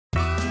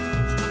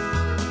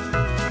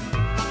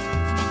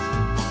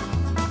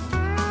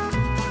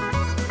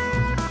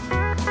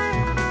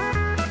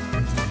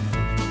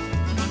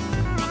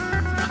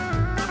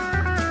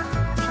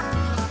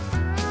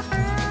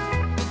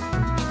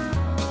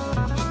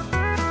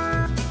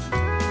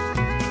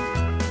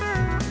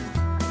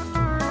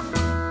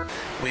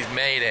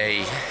made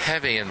a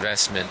heavy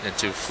investment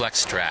into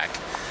FlexTrack.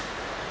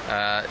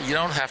 You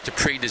don't have to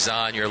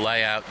pre-design your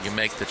layout. You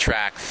make the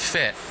track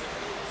fit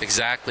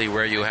exactly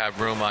where you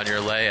have room on your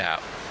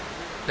layout.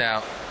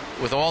 Now,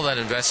 with all that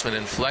investment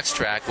in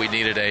FlexTrack, we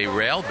needed a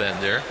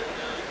RailBender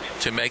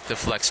to make the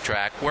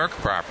FlexTrack work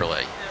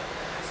properly.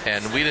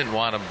 And we didn't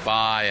want to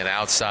buy an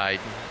outside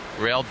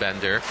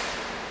RailBender.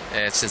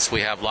 And since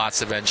we have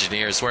lots of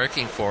engineers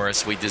working for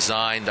us, we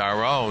designed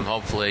our own,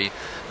 hopefully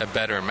a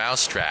better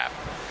mousetrap.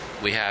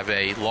 We have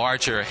a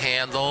larger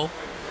handle,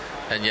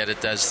 and yet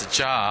it does the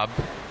job,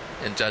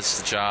 and does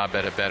the job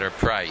at a better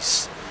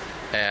price.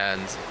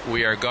 And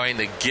we are going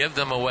to give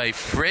them away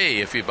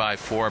free if you buy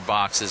 4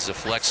 boxes of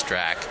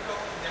FlexTrack.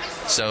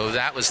 So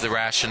that was the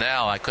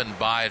rationale. I couldn't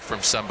buy it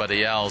from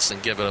somebody else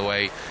and give it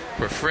away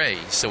for free.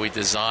 So we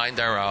designed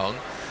our own.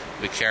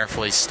 We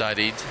carefully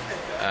studied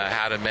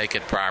how to make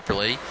it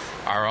properly.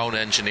 Our own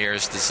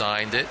engineers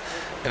designed it,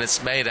 and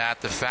it's made at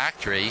the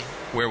factory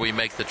where we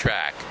make the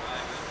track.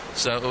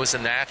 So it was a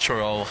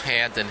natural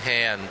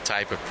hand-in-hand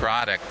type of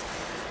product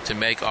to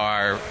make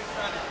our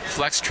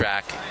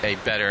FlexTrack a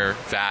better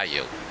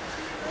value.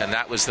 And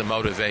that was the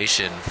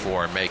motivation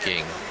for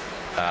making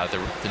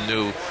the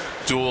new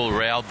dual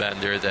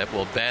RailBender that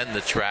will bend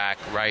the track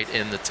right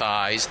in the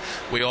ties.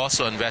 We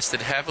also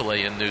invested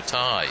heavily in new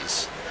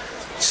ties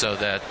so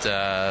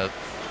that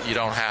you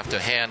don't have to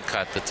hand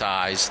cut the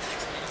ties.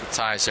 The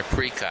ties are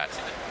pre-cut.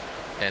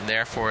 And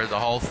therefore the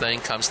whole thing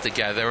comes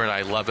together, and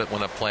I love it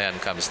when a plan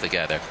comes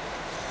together.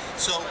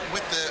 So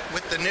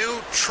with the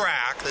new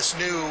track, this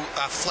new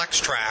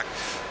FlexTrack,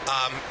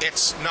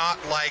 it's not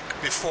like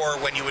before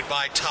when you would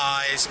buy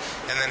ties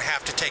and then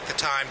have to take the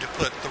time to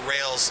put the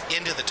rails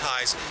into the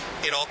ties.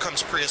 It all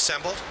comes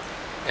pre-assembled?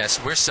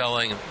 Yes, we're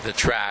selling the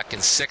track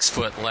in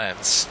 6-foot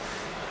lengths.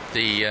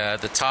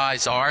 The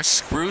ties are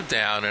screwed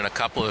down in a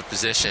couple of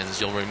positions.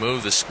 You'll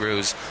remove the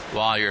screws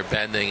while you're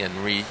bending and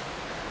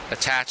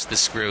reattach the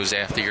screws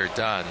after you're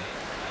done.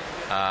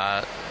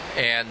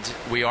 And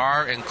we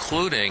are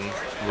including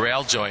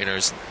rail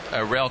joiners,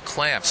 rail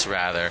clamps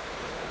rather,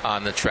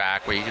 on the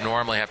track, where you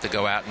normally have to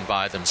go out and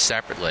buy them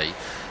separately.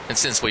 And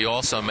since we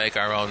also make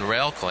our own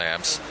rail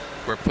clamps,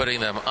 we're putting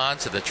them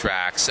onto the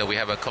track, so we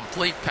have a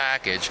complete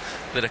package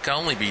that it can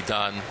only be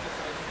done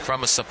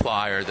from a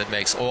supplier that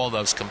makes all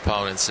those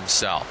components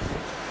himself.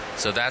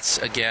 So that's,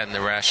 again,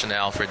 the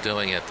rationale for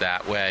doing it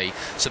that way.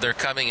 So they're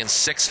coming in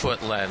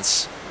 6-foot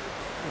lengths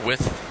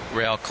with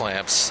rail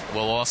clamps.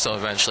 We'll also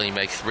eventually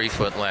make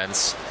 3-foot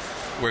lengths.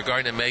 We're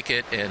going to make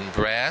it in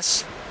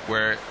brass.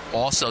 We're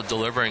also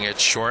delivering it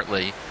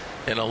shortly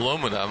in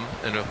aluminum,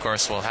 and of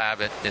course we'll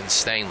have it in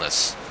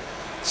stainless.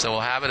 So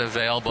we'll have it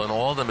available in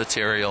all the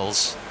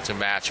materials to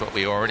match what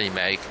we already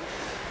make.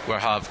 We'll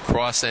have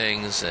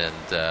crossings and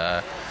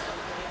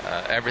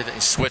everything,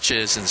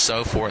 switches and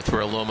so forth for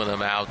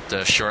aluminum out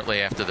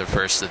shortly after the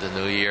first of the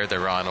new year.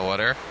 They're on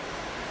order.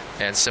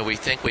 And so we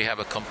think we have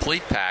a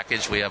complete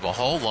package. We have a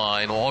whole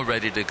line all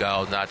ready to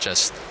go, not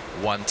just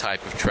one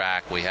type of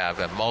track. We have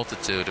a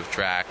multitude of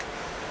track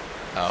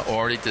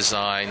already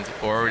designed,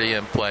 already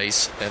in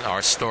place, and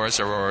our stores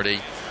are already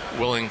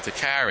willing to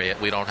carry it.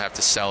 We don't have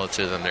to sell it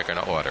to them. They're going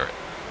to order it.